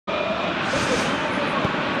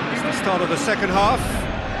start of the second half.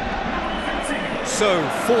 So,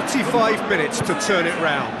 45 minutes to turn it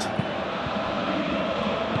round.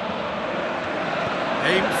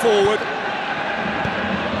 Aim forward.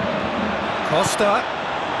 Costa,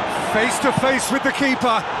 face to face with the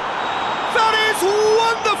keeper. That is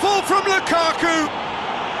wonderful from Lukaku!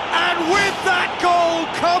 And with that goal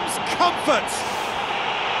comes comfort.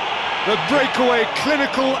 The breakaway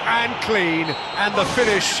clinical and clean, and the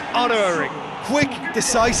finish unerring. Quick,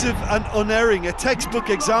 decisive and unerring, a textbook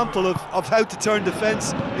example of how to turn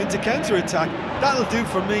defence into counter-attack. That'll do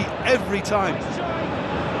for me every time.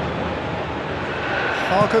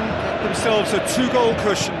 Hagen get themselves a 2-goal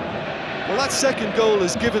cushion. Well, that second goal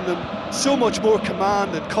has given them so much more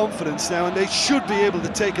command and confidence now, and they should be able to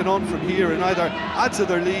take it on from here and either add to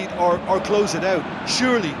their lead or close it out.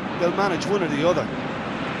 Surely they'll manage one or the other.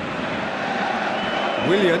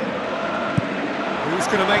 Willian, who's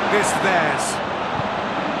going to make this theirs?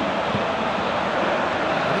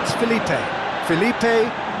 And it's Felipe. Felipe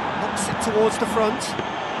knocks it towards the front.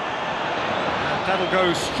 And that'll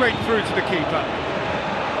go straight through to the keeper.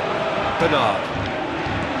 Bernard.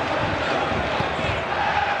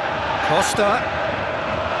 Costa.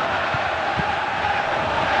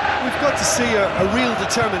 We've got to see a real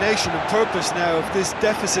determination and purpose now if this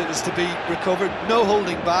deficit is to be recovered. No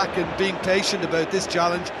holding back and being patient about this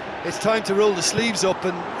challenge. It's time to roll the sleeves up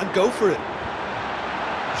and go for it.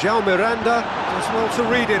 João Miranda does well to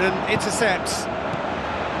read it and intercepts.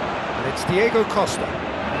 And it's Diego Costa.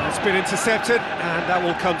 It's been intercepted and that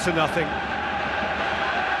will come to nothing.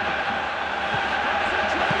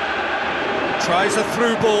 Tries a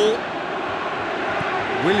through ball.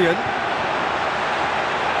 Willian.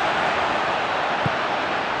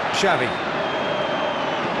 Xavi.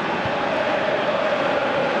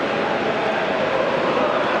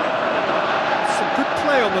 Some good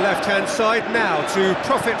play on the left-hand side now to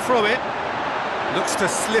profit from it. Looks to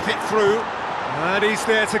slip it through, and he's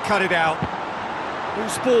there to cut it out.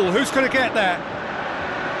 Who's ball? Who's going to get there?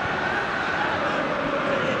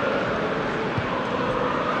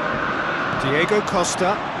 Diego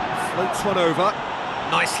Costa floats one over.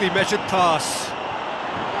 Nicely measured pass.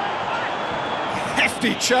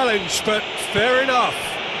 Hefty challenge, but fair enough.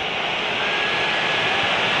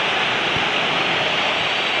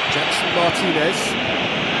 Jackson Martinez.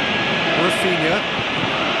 Rafinha.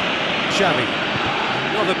 Xavi.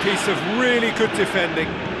 Another piece of really good defending.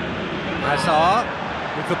 Hazard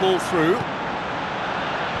with the ball through.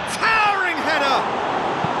 Towering header!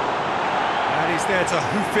 And he's there to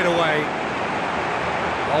hoof it away.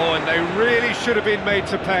 Oh, and they really should have been made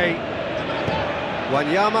to pay.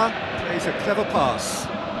 Wanyama plays a clever pass.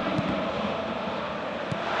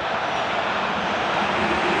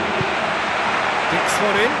 Dicks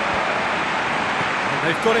one in. And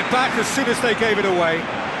they've got it back as soon as they gave it away.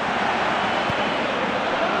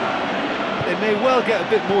 They may well get a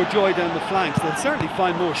bit more joy down the flanks. They'll certainly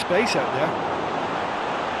find more space out there.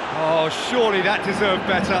 Oh, surely that deserved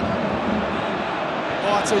better.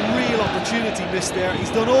 Oh, it's a real opportunity missed there. He's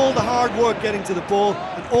done all the hard work getting to the ball,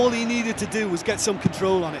 and all he needed to do was get some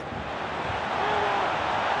control on it.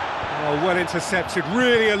 Oh, well intercepted,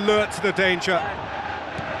 really alert to the danger.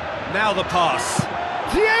 Now the pass.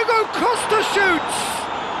 Diego Costa shoots!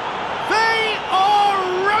 They are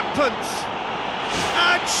rampant!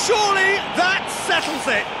 And surely that settles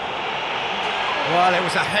it. Well, it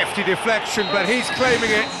was a hefty deflection, but he's claiming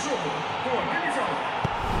it.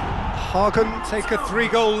 Hagen take a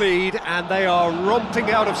 3-goal lead, and they are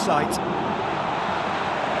romping out of sight.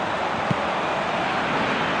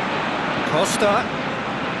 Costa.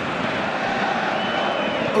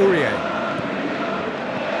 Aurier.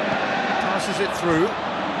 Passes it through.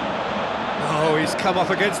 Oh, he's come up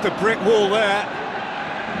against a brick wall there.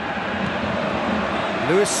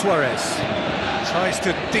 Luis Suarez tries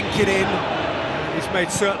to dink it in. He's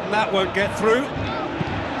made certain that won't get through.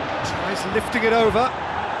 Tries lifting it over.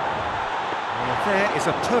 There is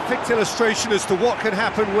a perfect illustration as to what can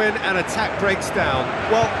happen when an attack breaks down.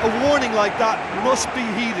 Well, a warning like that must be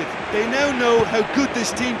heeded. They now know how good this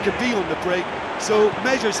team can be on the break, so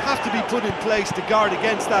measures have to be put in place to guard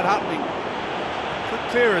against that happening. Good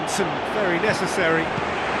clearance and very necessary.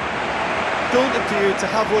 Don't appear to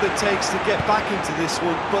have what it takes to get back into this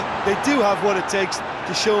one, but they do have what it takes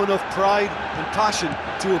to show enough pride and passion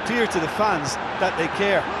to appear to the fans that they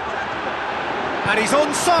care. And he's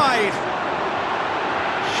onside!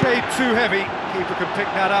 Shade too heavy, keeper can pick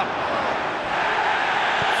that up.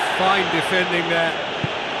 Fine defending there.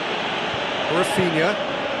 Rafinha.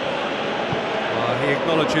 Well, he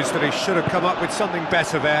acknowledges that he should have come up with something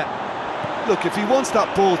better there. Look, if he wants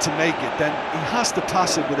that ball to make it, then he has to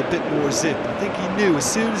pass it with a bit more zip. I think he knew as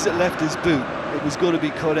soon as it left his boot, it was going to be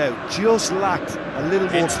cut out. Just lacked a little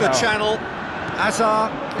more Into power. the channel.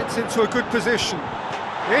 Hazard gets into a good position.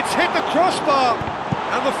 It's hit the crossbar,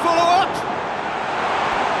 and the follow-up.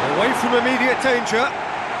 Away from immediate danger.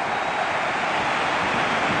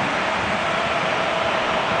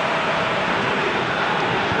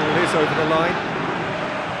 Ball is over the line.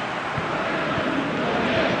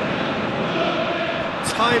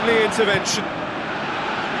 Timely intervention.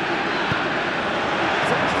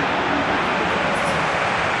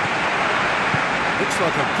 Looks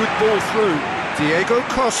like a good ball through. Diego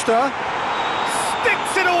Costa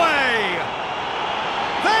sticks it away.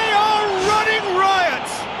 They are running riot.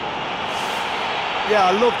 Yeah,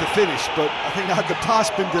 I love the finish, but I think had the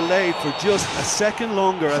pass been delayed for just a second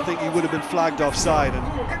longer, I think he would have been flagged offside, and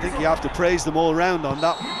I think you have to praise them all round on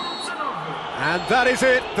that. And that is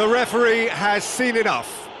it. The referee has seen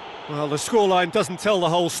enough. Well, the scoreline doesn't tell the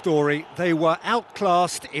whole story. They were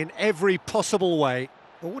outclassed in every possible way.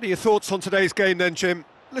 Well, what are your thoughts on today's game then, Jim?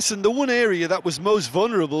 Listen, the one area that was most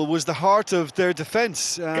vulnerable was the heart of their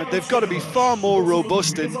defence. They've got to be far more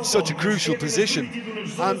robust in such a crucial position.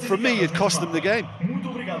 And for me, it cost them the game.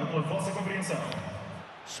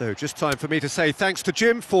 So just time for me to say thanks to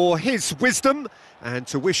Jim for his wisdom and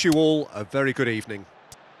to wish you all a very good evening.